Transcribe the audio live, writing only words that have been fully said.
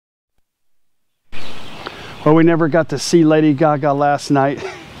Well, we never got to see Lady Gaga last night.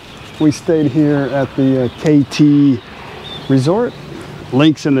 We stayed here at the KT Resort.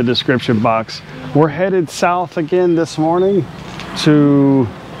 Links in the description box. We're headed south again this morning to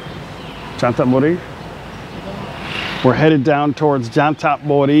Chanthaburi. We're headed down towards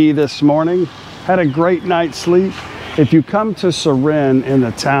Chanthaburi this morning. Had a great night's sleep. If you come to Surin in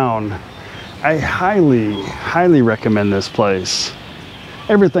the town, I highly recommend this place.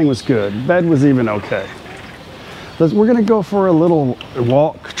 Everything was good. Bed was even okay. We're gonna go for a little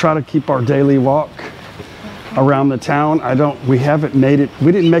walk, try to keep our daily walk around the town. We haven't made it,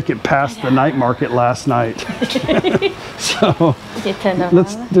 we didn't make it past the night market last night. So,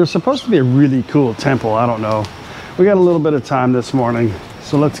 there's supposed to be a really cool temple, I don't know. We got a little bit of time this morning,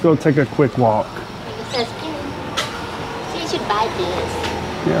 so let's go take a quick walk. She should buy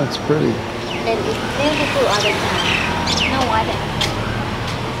this. Yeah, it's pretty. Then it's beautiful all the time. No water.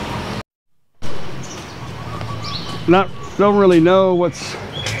 Don't really know what's,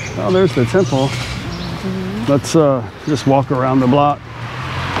 oh, there's the temple. Let's just walk around the block.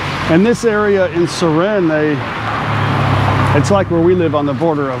 And this area in Surin, it's like where we live on the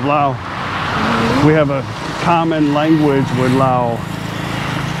border of Laos. We have a common language with Laos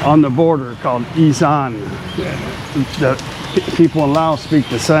on the border called Isan. The people in Laos speak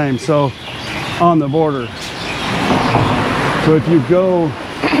the same, so on the border. So if you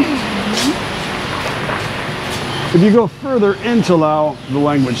go further into Laos, the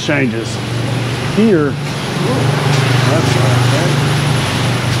language changes. Here, that's okay.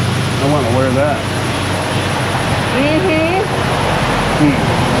 I want to wear that.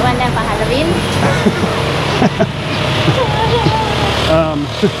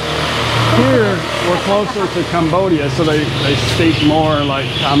 Here, we're closer to Cambodia, so they speak more like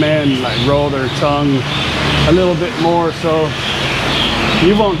Khmer, like roll their tongue a little bit more, so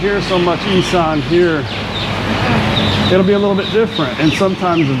you won't hear so much Isan here. It'll be a little bit different and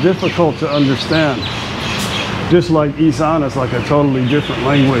sometimes difficult to understand. Just like Isan is like a totally different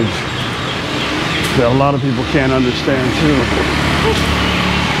language that a lot of people can't understand too.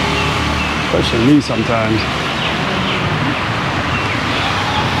 Especially me sometimes.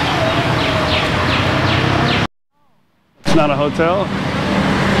 It's not a hotel?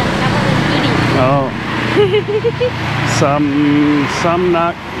 Oh. Some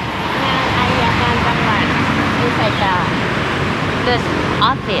not. The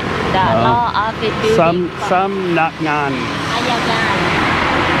office, the law office building. Some Nakhan.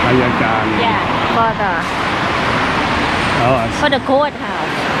 Ayagan. Yeah, for the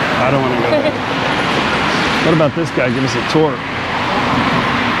courthouse. I don't want to go there. What about this guy? Give us a tour.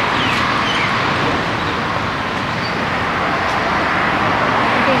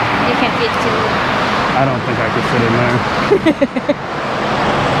 You can fit too. I don't think I could fit in there.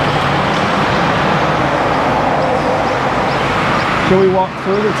 Can we walk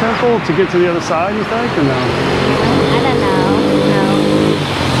through the temple to get to the other side, you think, or no? I don't know. No.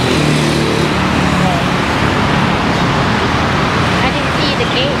 I didn't see the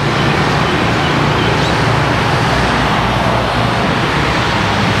gate.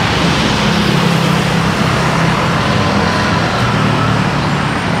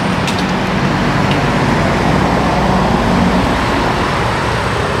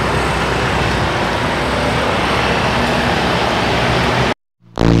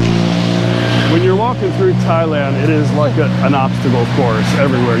 Walking through Thailand, it is like an obstacle course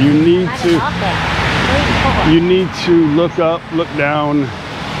everywhere. You need to look up, look down. You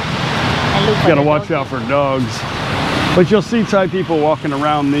gotta watch out for dogs. But you'll see Thai people walking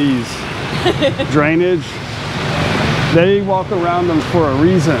around these drainage. They walk around them for a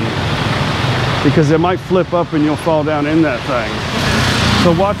reason, because they might flip up and you'll fall down in that thing.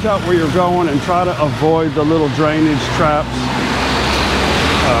 So watch out where you're going and try to avoid the little drainage traps.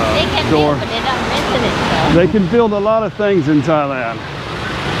 They can build, but they don't mention it, so. They can build a lot of things in Thailand,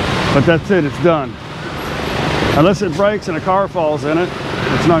 but that's it, it's done. Unless it breaks and a car falls in it,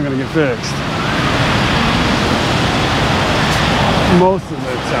 it's not going to get fixed. Most of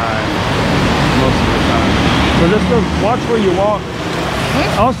the time. So just watch where you walk.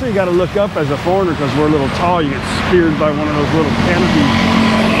 Also, you got to look up as a foreigner, because we're a little tall. You get speared by one of those little canopy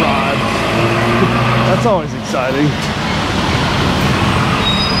rods. That's always exciting.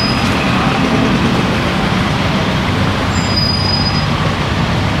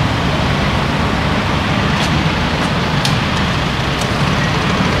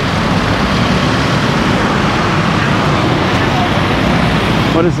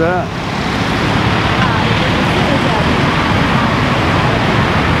 What is that?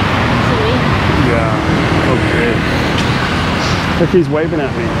 Yeah, okay. Look, he's waving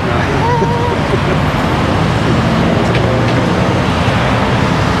at me.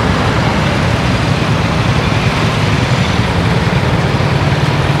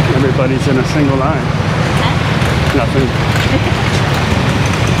 Everybody's in a single line. Nothing.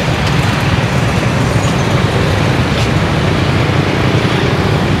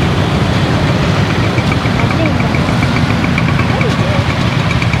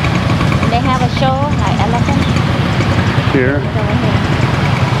 They have a show like elephant. Here.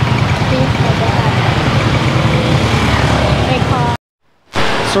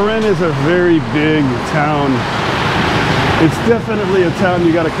 Surin is a very big town. It's definitely a town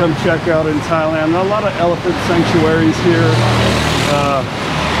you got to come check out in Thailand. A lot of elephant sanctuaries here.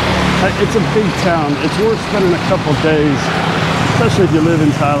 It's a big town. It's worth spending a couple days, especially if you live in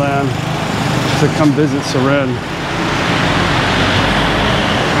Thailand, to come visit Surin.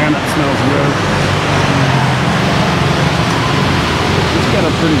 Man, that smells good. It's got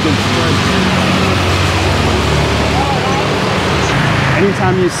a pretty good spread.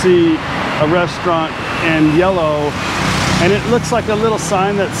 Anytime you see a restaurant in yellow and it looks like a little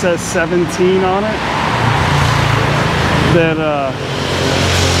sign that says 17 on it, that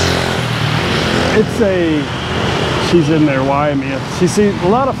she's in there, why me? She sees a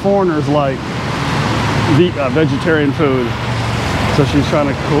lot of foreigners like vegetarian food, so she's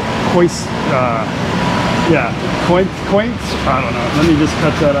trying to quaint, I don't know, let me just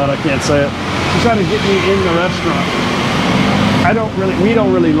cut that out, I can't say it. She's trying to get me in the restaurant. We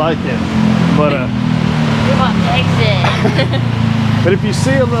don't really like it, but we want exit. but if you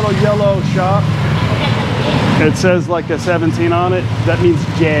see a little yellow shop, it says like a 17 on it, that means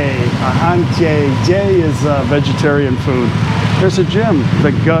J. J is vegetarian food. There's a gym,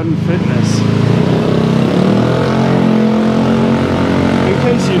 the Gun Fitness. In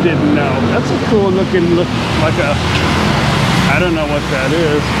case you didn't know, that's a cool looking, like a, I don't know what that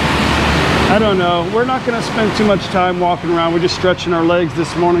is. I don't know. We're not going to spend too much time walking around. We're just stretching our legs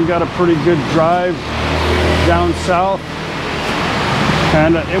this morning. Got a pretty good drive down south.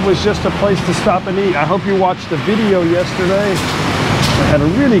 And it was just a place to stop and eat. I hope you watched the video yesterday. They had a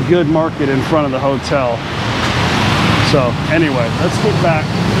really good market in front of the hotel. So anyway, let's get back.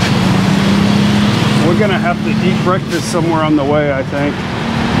 We're going to have to eat breakfast somewhere on the way, I think.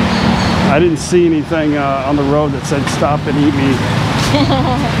 I didn't see anything on the road that said stop and eat me.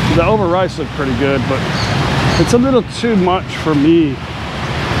 The over rice looked pretty good, but it's a little too much for me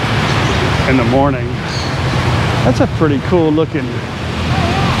in the morning. That's a pretty cool looking,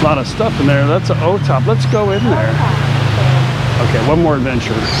 lot of stuff in there. That's an O-top. Let's go in there. Okay, one more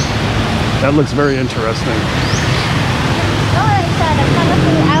adventure. That looks very interesting. Oh, it's a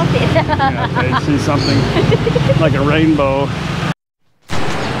colorful outfit. Yeah, okay, see something like a rainbow.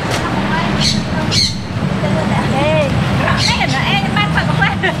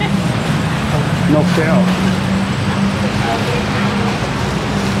 Knocked out.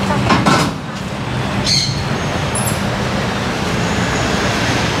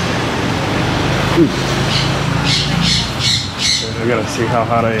 I gotta see how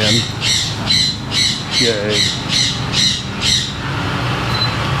hot I am. Yay.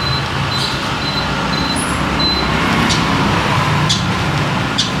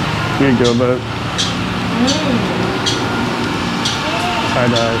 Here you go, bud.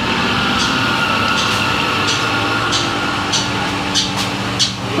 Tie-dye.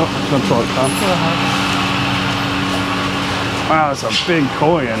 Oh, that's all it comes. Wow, that's a big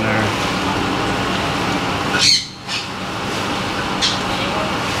koi in there.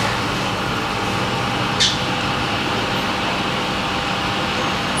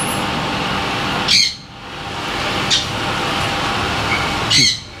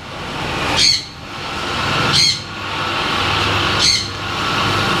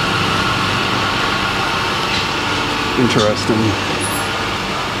 Interesting.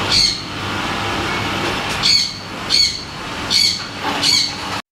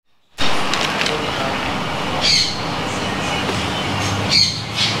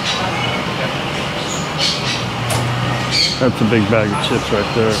 That's a big bag of chips right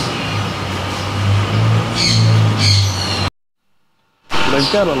there.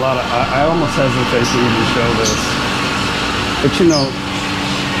 They've got a lot of, I almost hesitate to even show this. But you know,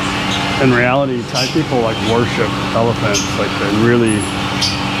 in reality, Thai people like worship elephants. Like they really,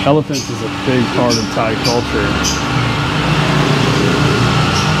 elephants is a big part of Thai culture.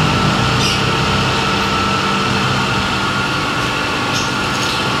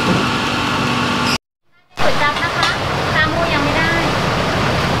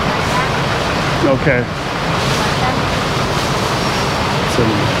 Okay.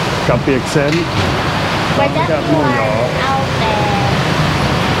 Some cupcake sen.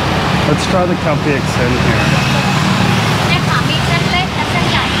 Let's try the cupcake sen here.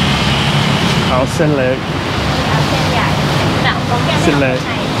 I'll send leg. Send leg.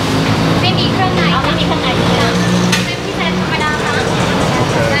 ไม่มีเครื่องในไม่มีเครื่องในเป็นพิเศษธรรมดาค่ะ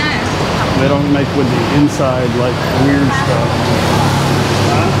Okay. They don't make with the inside like weird stuff.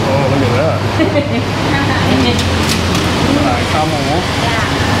 Huh? Oh, look at that. Alright, come on. จ้า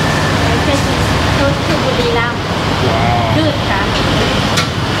เป็นชุดบุรีรัมย์ Wow. พืชค่ะ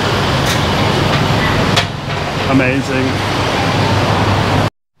Amazing.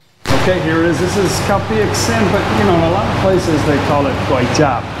 Okay, here it is. This is Kapiak Sen, but you know, in a lot of places they call it Kwai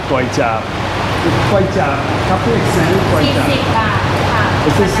Chap. Kwai Chap. Kapiak Sen, Kwai 40 Chap. บาทค่ะ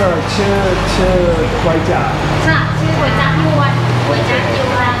Is this Kwai Chap? ค่ะชื่อก๋วยจั๊บยวนก๋วยจั๊บย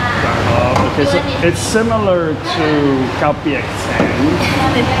วน Oh, okay, so it's similar to Kapiak Sen,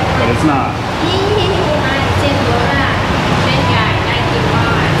 but it's not. นี่ไม่เส้นเยอะอะเส้นใหญ่ได้กินมา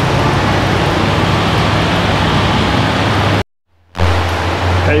ก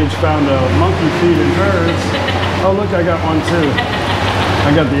Paige found a monkey feet in hers. Oh, look, I got one too. I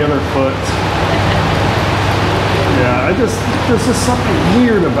got the other foot. Yeah, there's just something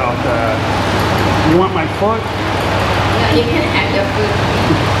weird about that. You want my foot? You can have your food.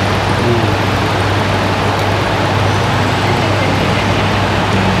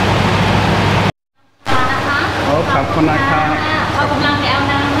 Oh, Kapunaka. เขากำลังไปเอา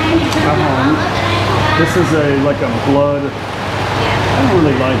น้ำให้ Come on. This is like a blood. I don't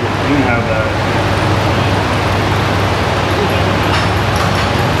really like it. You can have that.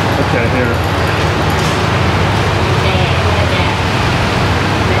 Okay, here.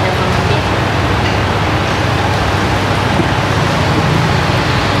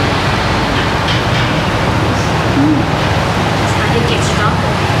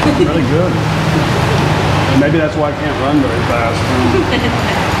 Really good. And maybe that's why I can't run very fast.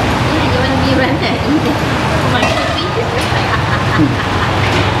 You want me run it? My feet is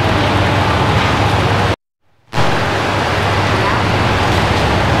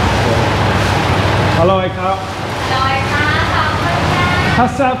Hello, Eka. ลอยค่ะขอบคุณค่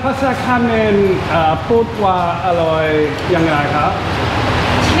ะ ภาษาคาเมนพูดว่าอร่อยยังไงครับ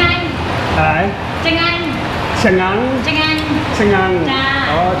ชะงัน อะไร ชะงัน ชะงัง ชะงัน ชะงัง จ้า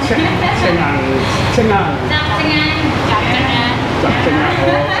อ๋อชะงังชะงัง จับชะงันจับชะงัน จับชะงัง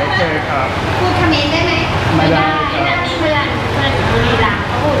โอเคครับ พูดเขมรได้ไหม ไม่ได้ นั่นเพื่อนบุรีรัมย์เ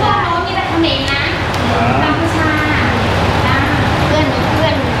ขาพูดว่าโน้มีแต่เขมรนะกัมพูชาจ้าเพื่อนอยู่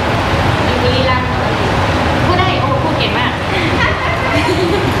บุรีรัมย์พูดได้โอ้พูดเก่งมาก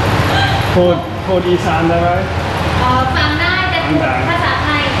พูดอีสานได้ไหม ฟังได้แต่พูดภาษาไท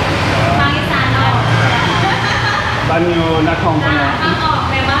ยฟังอีสานออก บ้านอยู่นครพนม ฟังออก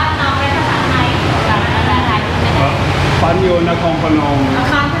แต่ว่าน้องเป็นภาษาไทยฟังภาษาไทยไม่ได้ บ้านอยู่นครพนม น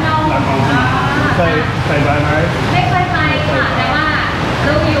ครพนม นครพนมเคยไปไหม ไม่เคยไปค่ะแต่ว่า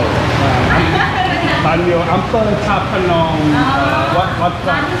รู้อยู่ บ้านอยู่อำเภอทับพนมวัด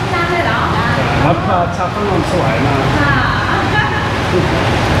ร้านที่นั่นเลยเหรอ วัดพระทับพนมสวยมาก ค่ะ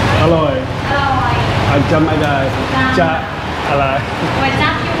อร่อย อร่อย จำไม่ได้จะอะไร ก๋วย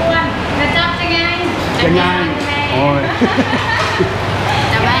จั๊บยวนก๋วยจั๊บจะไง จะงานโอ้ย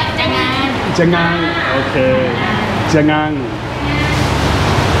จะแวะจะงาน จะงานโอเคจะงาน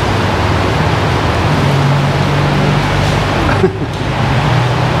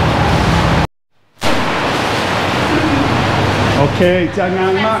โอเคจะงา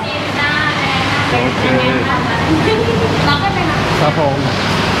นมากโอเค เราก็ไปหา ครับผม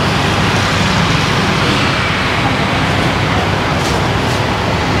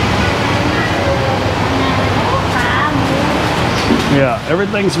Yeah,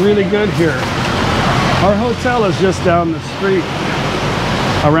 everything's really good here. Our hotel is just down the street,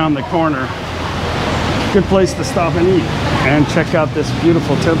 around the corner. Good place to stop and eat and check out this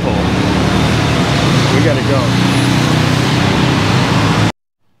beautiful temple. We gotta go.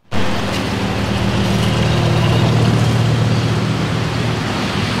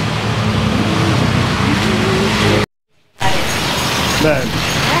 Dad,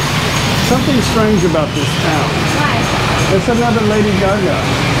 something strange about this town. It's another Lady Gaga.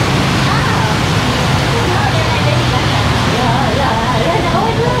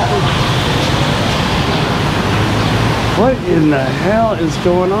 What in the hell is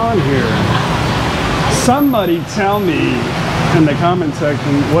going on here? Somebody tell me in the comment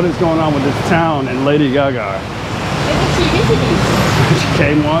section what is going on with this town and Lady Gaga. She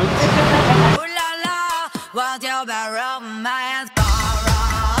came once.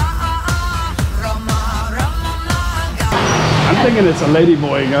 I'm thinking it's a Lady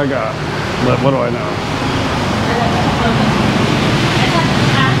Boy Gaga, but what do I know?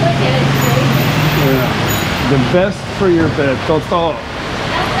 Yeah. The best for your bed. Toto.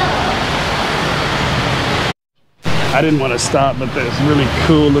 I didn't want to stop, but there's really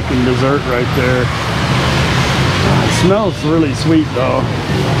cool looking dessert right there. It smells really sweet though.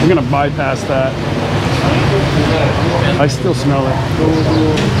 I'm gonna bypass that. I still smell it.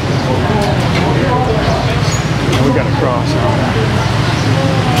 We gotta cross.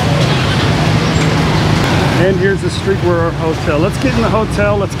 And here's the street where our hotel. Let's get in the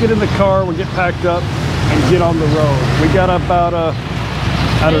hotel, let's get in the car, we'll get packed up and get on the road. We got about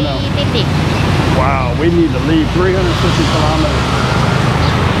I don't know. Wow, we need to leave 350 kilometers.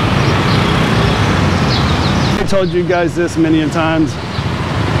 I told you guys this many times,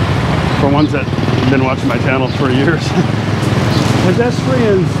 for ones that have been watching my channel for years.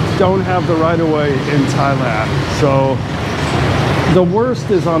 Pedestrians don't have the right of way in Thailand. So the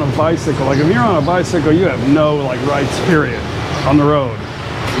worst is on a bicycle. Like if you're on a bicycle, you have no like rights period on the road.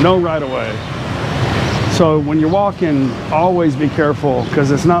 No right of way. So when you're walking, always be careful,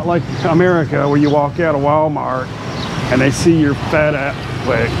 because it's not like America where you walk out of Walmart and they see your fat ass.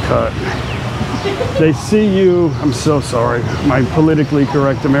 Wait, cut. They see you, I'm so sorry, my politically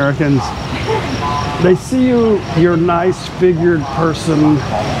correct Americans. They see you, your nice figured person,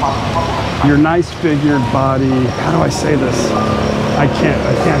 your nice figured body. How do I say this? I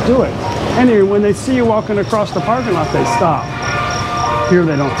can't do it. Anyway, when they see you walking across the parking lot, they stop. Here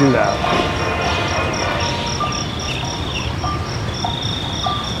they don't do that.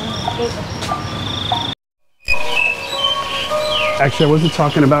 Actually, I wasn't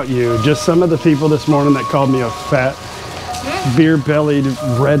talking about you, just some of the people this morning that called me a fat, beer-bellied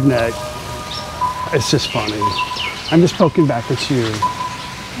redneck. It's just funny. I'm just poking back at you.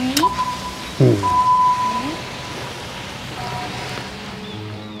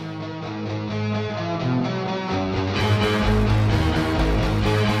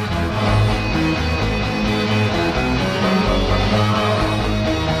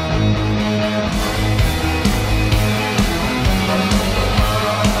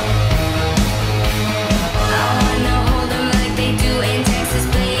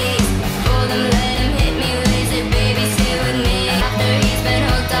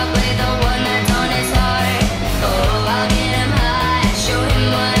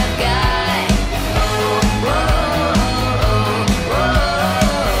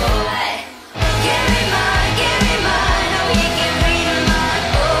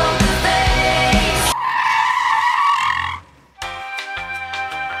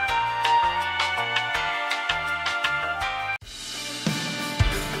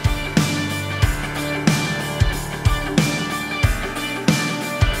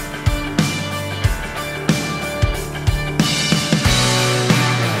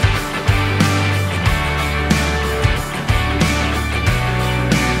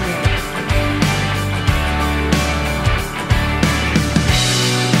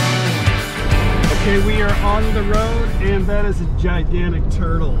 Okay, we are on the road, and that is a gigantic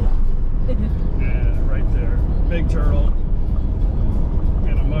turtle. Yeah, right there. Big turtle.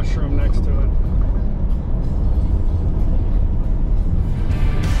 And a mushroom next to it.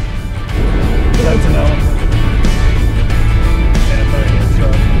 That's an elephant. And right here,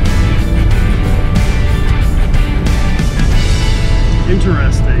 truck.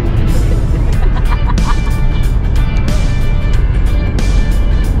 Interesting.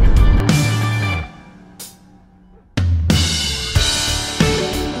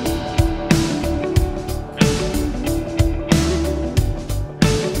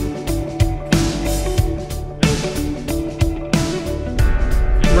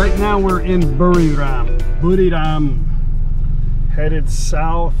 Right now we're in Buriram, headed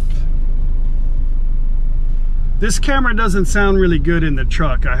south. This camera doesn't sound really good in the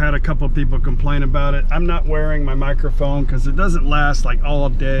truck. I had a couple people complain about it. I'm not wearing my microphone because it doesn't last like all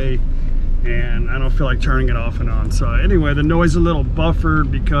day, and I don't feel like turning it off and on. So anyway, the noise is a little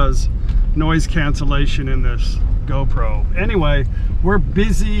buffered because noise cancellation in this GoPro. Anyway, we're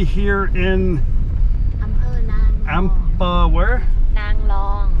busy here in where? Nang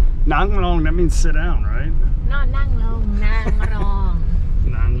Long. Nang Long, that means sit down, right? No, Nang Long, Nang Rong.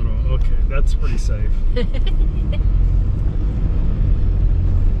 Nang Rong, okay, that's pretty safe.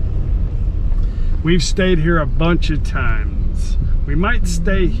 We've stayed here a bunch of times. We might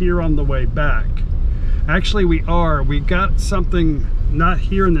stay here on the way back. Actually, we are. We got something, not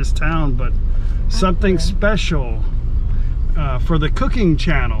here in this town, but something special for the cooking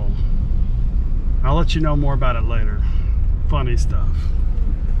channel. I'll let you know more about it later. Funny stuff.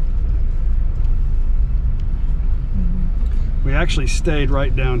 We actually stayed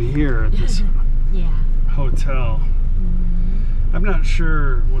right down here at this hotel. I'm not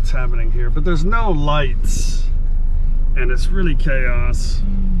sure what's happening here, but there's no lights and it's really chaos.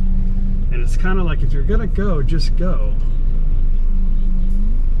 And it's kind of like, if you're gonna go, just go.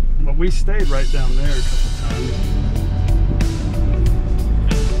 But we stayed right down there a couple times.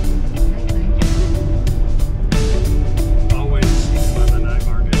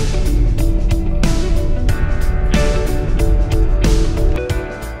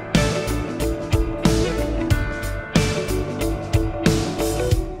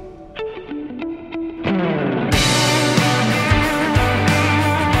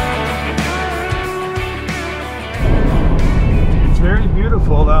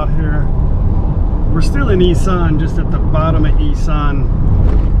 Out here, we're still in Isan, just at the bottom of Isan,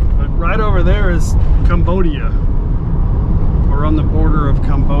 but right over there is Cambodia. We're on the border of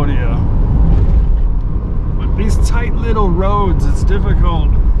Cambodia, but these tight little roads, it's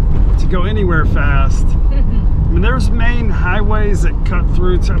difficult to go anywhere fast. I mean, there's main highways that cut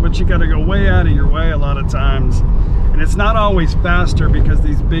through, but you got to go way out of your way a lot of times, and it's not always faster because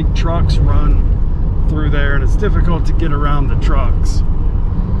these big trucks run through there, and it's difficult to get around the trucks.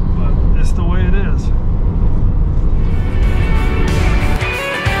 It's the way it is.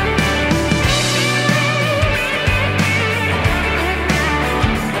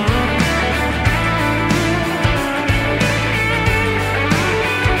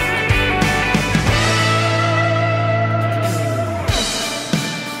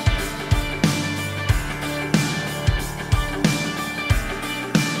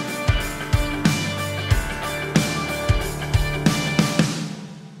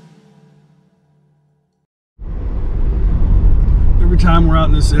 Time we're out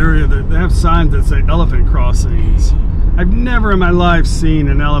in this area, they have signs that say elephant crossings. I've never in my life seen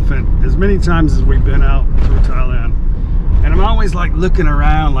an elephant as many times as we've been out through Thailand, and I'm always like looking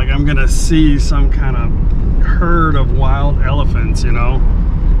around like I'm gonna see some kind of herd of wild elephants, you know,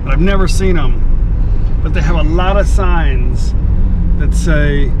 but I've never seen them. But they have a lot of signs that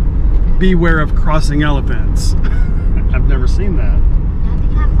say beware of crossing elephants. I've never seen that.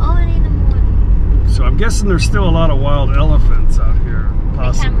 So I'm guessing there's still a lot of wild elephants out here,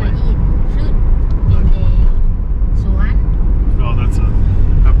 possibly. Oh, that's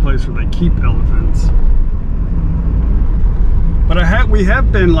a place where they keep elephants. But we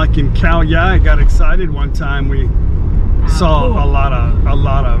have been like in Khao Yai. I got excited one time. We saw a lot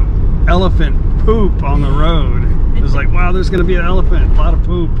of elephant poop on the road. It was like, wow, there's going to be an elephant, a lot of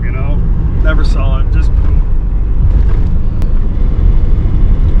poop, you know. Never saw it, just poop.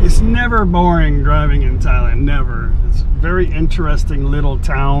 It's never boring driving in Thailand, never. It's very interesting little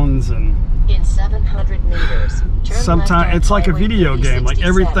towns, and in 700 meters. Sometimes it's like a video game, like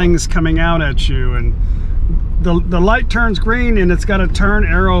everything's coming out at you, and the light turns green and it's got a turn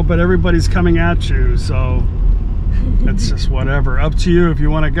arrow, but everybody's coming at you, so it's just whatever. Up to you if you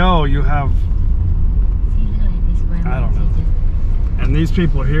want to go. You have, I don't know. And these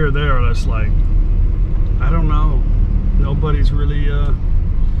people here, they are just like, I don't know. Nobody's really,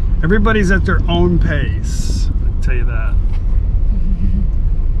 everybody's at their own pace, I'll tell you that.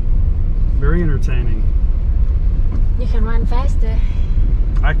 Very entertaining. You can run faster.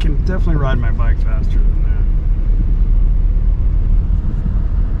 I can definitely ride my bike faster than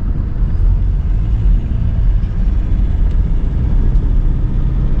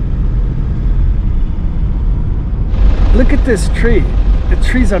that. Look at this tree. The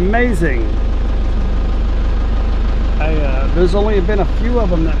tree's amazing. There's only been a few of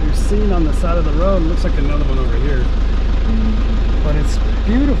them that we've seen on the side of the road. It looks like another one over here. But it's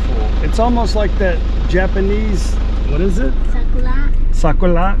beautiful. It's almost like that Japanese, what is it? Sakura.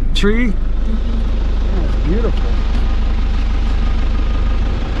 Sakura tree. Yeah, it's beautiful.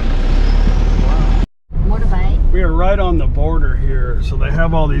 Wow. Motorbike. We are right on the border here. So they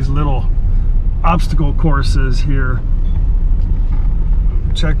have all these little obstacle courses here.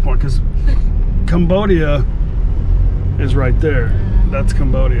 Checkpoint, because Cambodia is right there. That's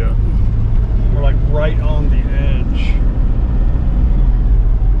Cambodia. We're like right on the edge.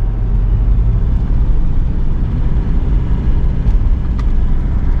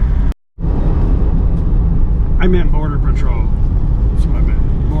 I meant Border Patrol. That's what I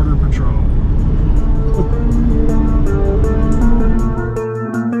meant. Border Patrol.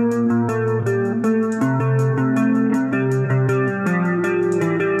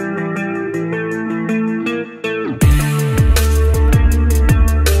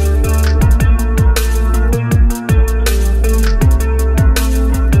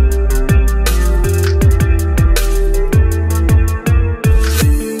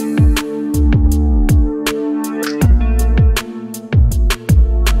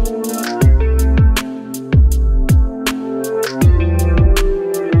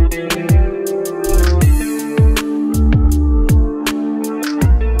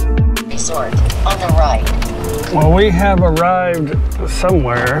 Well, we have arrived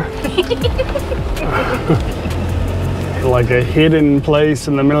somewhere. Like a hidden place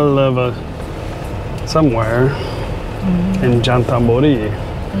in the middle of somewhere in Janthambori.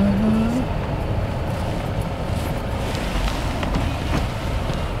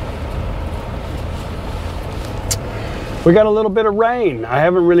 We got a little bit of rain. I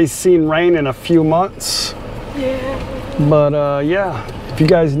haven't really seen rain in a few months. Yeah. But yeah, if you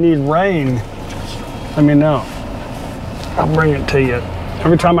guys need rain, let me know. I'll bring it to you.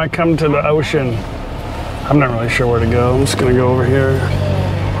 Every time I come to the ocean, I'm not really sure where to go. I'm just gonna go over here.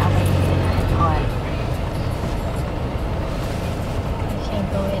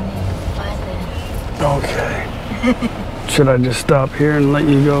 Okay. Should I just stop here and let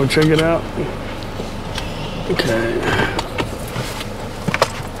you go check it out? Okay.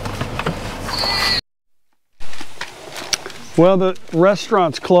 Well, the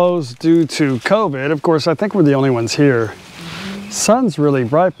restaurant's closed due to COVID. Of course, I think we're the only ones here. Sun's really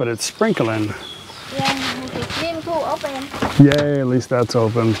bright, but it's sprinkling. Yeah, the gym pool open. Yay, at least that's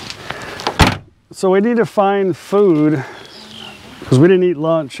open. So we need to find food, because we didn't eat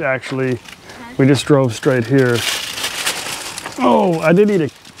lunch, actually. We just drove straight here. Oh, I did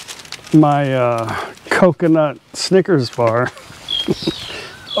eat my coconut Snickers bar.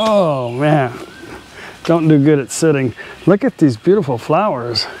 Oh, man. Don't do good at sitting. Look at these beautiful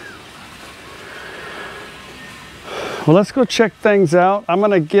flowers. Well, let's go check things out. I'm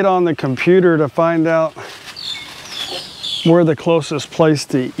gonna get on the computer to find out where the closest place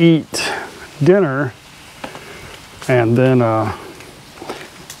to eat dinner. And then,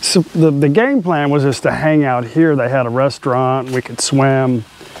 so the game plan was just to hang out here. They had a restaurant, we could swim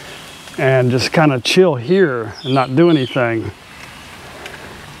and just kind of chill here and not do anything.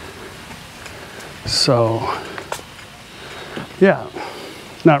 So, yeah,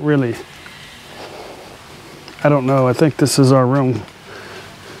 not really. I don't know, I think this is our room.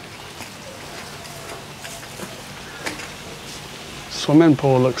 Swimming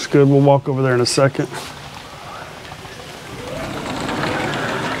pool looks good. We'll walk over there in a second.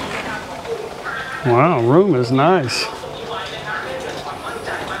 Wow, room is nice.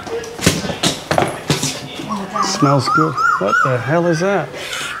 Smells good. What the hell is that?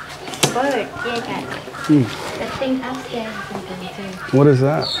 Bird, yeah, the thing upstairs you can see. What is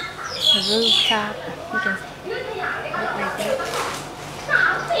that? The rooftop. You can look like that.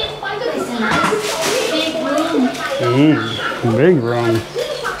 It's a nice big room. Big room.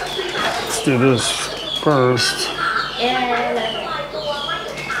 Let's do this first. Yeah.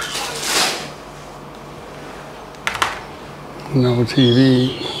 No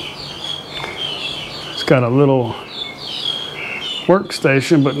TV. It's got a little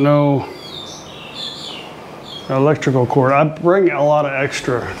workstation, but no electrical cord. I bring a lot of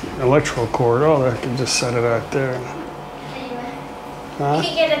extra electrical cord. Oh, I can just set it right there. Huh? You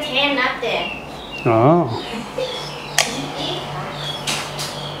can get a tan up there. Oh.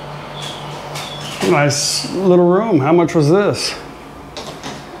 Nice little room. How much was this?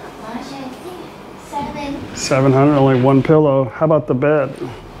 $700, only one pillow. How about the bed?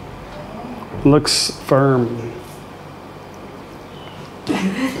 Looks firm.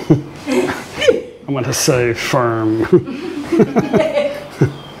 I'm gonna say firm.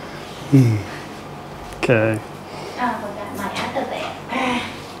 Okay.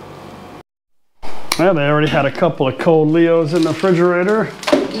 Yeah, they already had a couple of cold Leos in the refrigerator,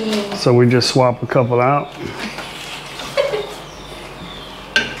 so we just swap a couple out.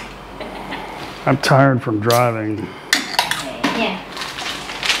 I'm tired from driving. Yeah.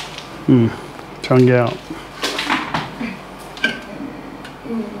 Chung out.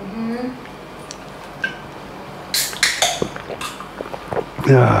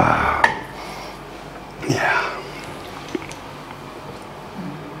 Yeah.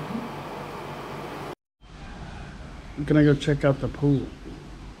 I'm gonna go check out the pool.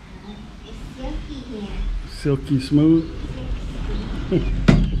 It's silky here. Silky smooth.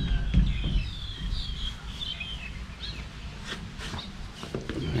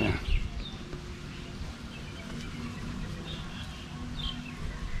 Yeah.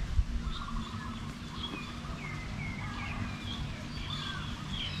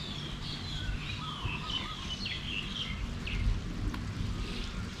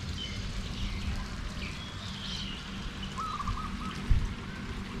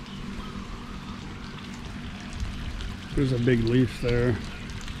 There's a big leaf there.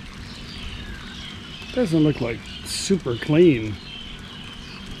 Doesn't look like super clean.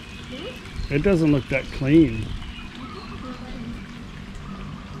 It doesn't look that clean.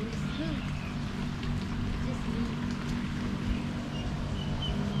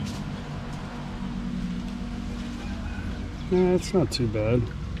 Yeah, it's not too bad.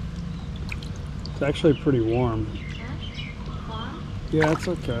 It's actually pretty warm. Yeah, it's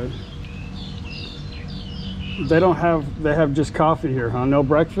okay. They have just coffee here, huh? No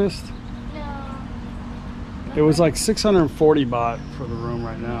breakfast? No. It was like 640 baht for the room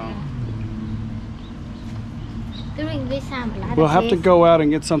right now. We'll have to go out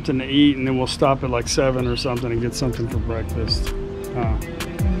and get something to eat, and then we'll stop at like 7 or something and get something for breakfast.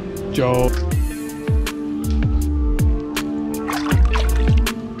 Joe.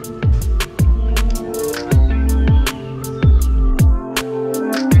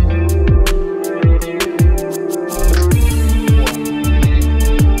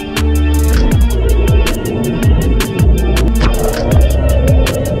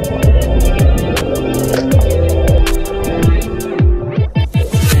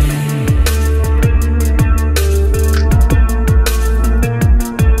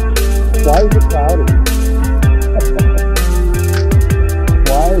 Why is it cloudy?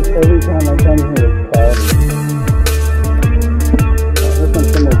 Why is every time I come here it's cloudy? Oh, here comes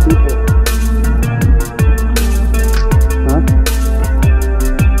some more people. Huh?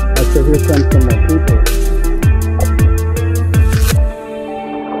 I said here comes some more people.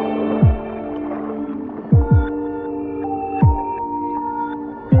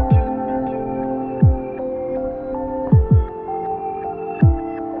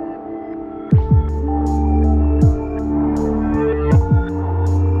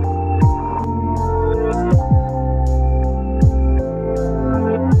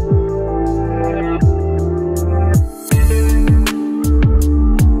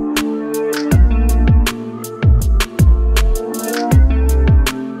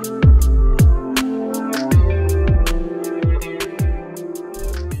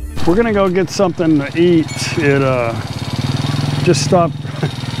 We're gonna go get something to eat. It just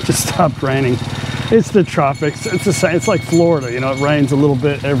stopped raining. It's the tropics. It's the same. It's like Florida, you know. It rains a little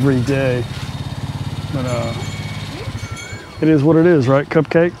bit every day, but it is what it is, right?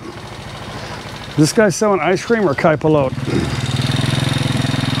 Cupcake. This guy's selling ice cream or kai palot?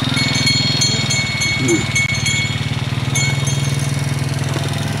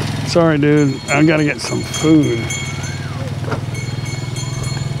 Sorry, dude. I gotta get some food.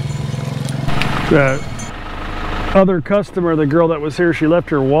 The other customer, the girl that was here, she left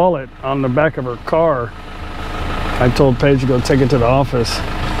her wallet on the back of her car. I told Paige to go take it to the office.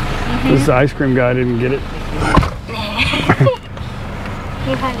 This ice cream guy didn't get it.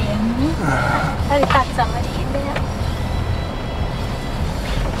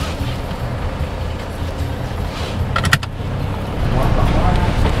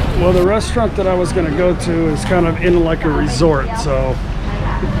 Well, the restaurant that I was going to go to is kind of in like a resort, so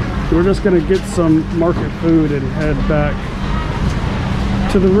we're just going to get some market food and head back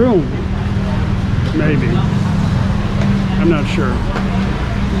to the room. Maybe. I'm not sure.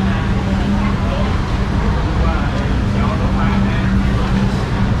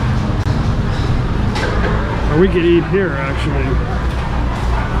 Or we could eat here, actually.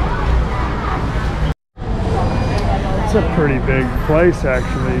 It's a pretty big place,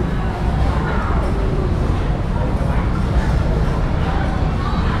 actually.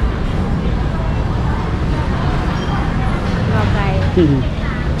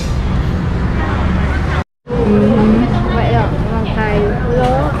 Vậy ạ, vòng cày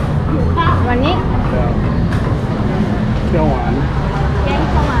lố và nít Keo hỏa. chén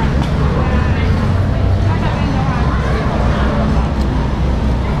không ạ.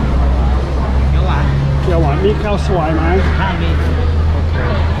 Keo hỏa. Mi khao xoài mà.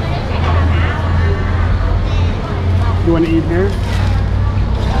 You want to eat here?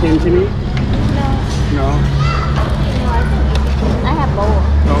 Can you eat? No. No? I have bowl.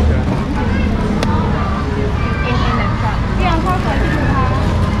 Okay. In the truck. พี่เอาข้าวสวยที่ถุงเท้า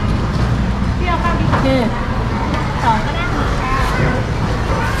พี่เอาข้าวดิสองก็ได้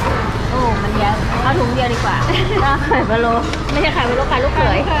โอ้มันเยอะเอาถุงเดียวดีกว่าเอาไข่พะโล้ไม่ใช่ไข่พะโล้ไข่ลูกเข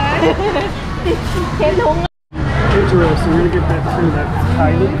ยเทถุง Interesting. We're gonna get that too. That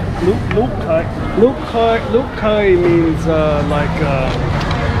Thai Luk Khai means like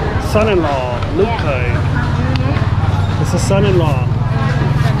son-in-law. Luk Khai. It's a son-in-law.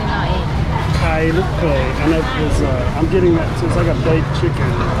 Thai Luk Khai, and it is. I'm getting that. So it's like a baked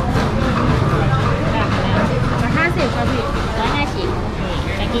chicken. 150ครับพี่150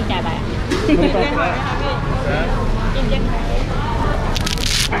จะกินจ่ายไปกินเจ๊ง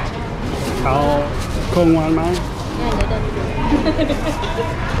เอาคงหวานไหม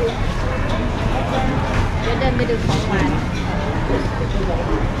เดี๋ยวเดินไปดูของหวาน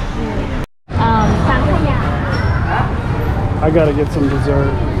สังขยา I gotta get some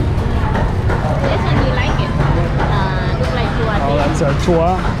dessert. This one you like it? Look like that tour?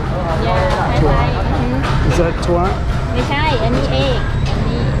 ยาคล้ายๆ Is that tour? ไม่ใช่ อันนี้เอกอัน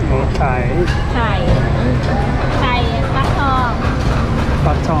นี้ Okay. ไข่ไข่ฟักทอง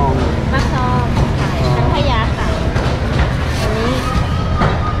Patong. ฟักทองไข่ทั้งพยาไข่อันนี้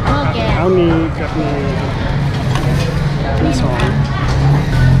หม้อแกง How many got me? This one.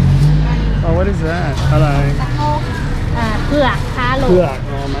 Oh, what is that? Hello. เผือกคาโล Look.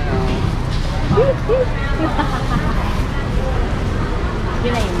 Oh, my arm. มี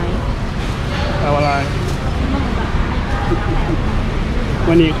อะไรอยู่ไหม เอาอะไร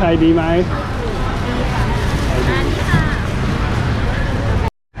วันนี้ใครดีไหม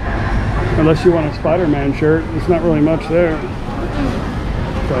Unless you want a Spider-Man shirt, there's not really much there.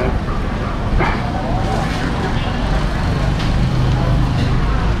 Okay.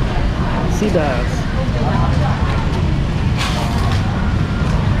 See that?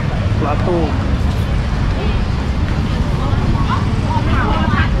 Plato.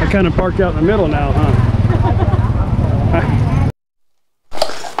 I kind of parked out in the middle now, huh?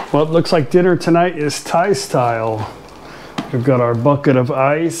 Well, it looks like dinner tonight is Thai style. We've got our bucket of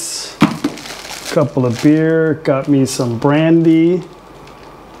ice, a couple of beer, got me some brandy.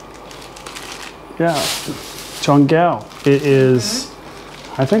 Yeah, Chonggao. It is,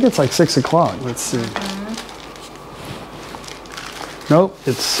 I think it's like 6 o'clock. Let's see. Nope,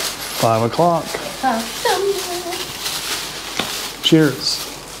 it's 5 o'clock. Cheers.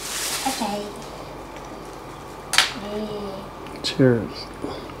 Okay. Cheers.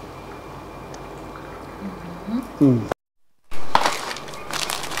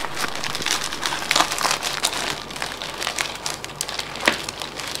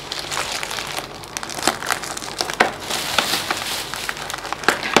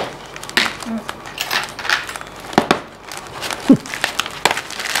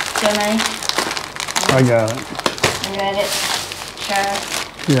 Got it? I got it. You got it?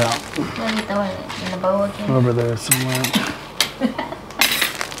 Sure. Yeah, Where are you throwing it? In the bowl again? over there somewhere.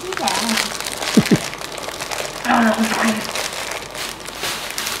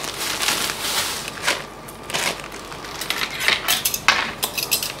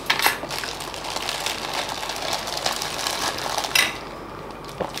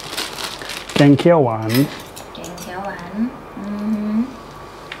 Canh khéo hwan. แกงเขียวหวาน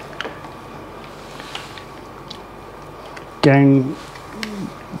Gang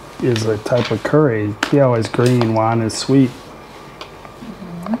is a type of curry. Keo is green, hwan is sweet.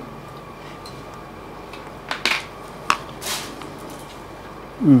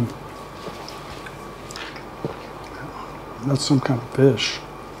 That's some kind of fish.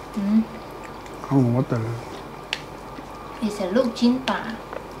 I don't know what that is. It's a ลูกชิ้นปลา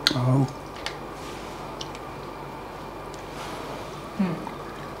Oh.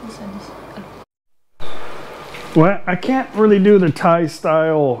 This one is Well, I can't really do the Thai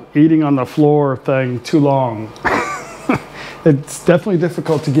style eating on the floor thing too long. It's definitely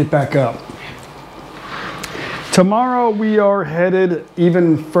difficult to get back up. Tomorrow we are headed even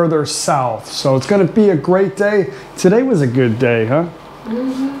further south, so it's going to be a great day. Today was a good day, huh?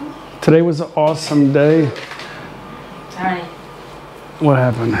 Today was an awesome day. Sorry, What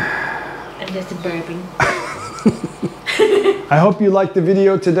happened? I'm just burping. I hope you liked the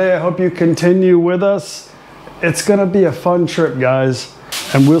video today. I hope you continue with us. It's going to be a fun trip, guys.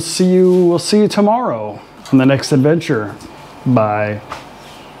 And we'll see you tomorrow on the next adventure. Bye.